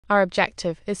Our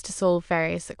objective is to solve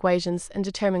various equations and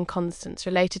determine constants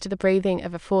related to the breathing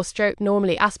of a 4-stroke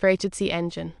normally aspirated C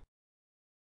engine.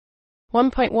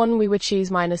 1.1 we would choose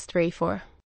 -3 for.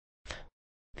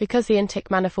 Because the intake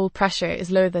manifold pressure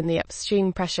is lower than the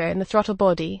upstream pressure in the throttle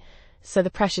body, so the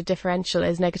pressure differential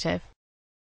is negative.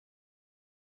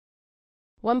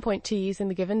 1.2 using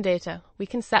the given data, we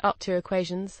can set up two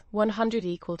equations, 100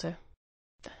 equal to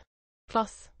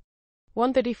plus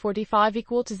 130/45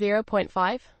 equal to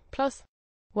 0.5 plus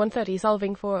 130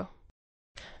 solving for,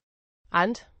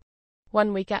 and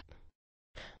 1 we get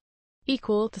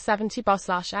equal to 70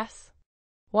 bar/s,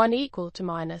 1 equal to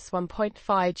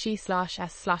 -1.5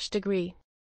 g/s/degree.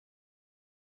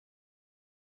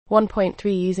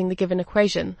 1.3 using the given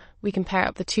equation, we can pair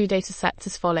up the two data sets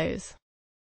as follows.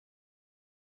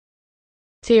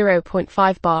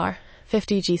 0.5 bar,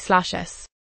 50 g/s.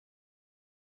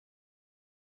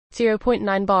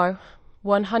 0.9 bar,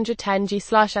 110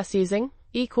 g/s using,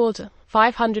 equal to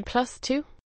 500 plus 2.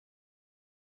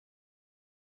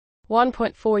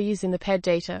 1.4 using the paired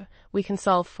data, we can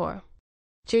solve for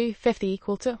 250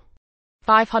 equal to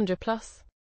 500 plus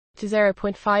to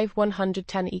 0.5,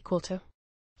 110 equal to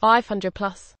 500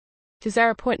 plus to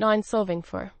 0.9 solving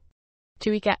for 2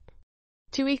 we get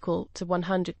 2 equal to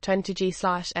 120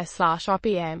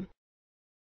 g/s/rpm.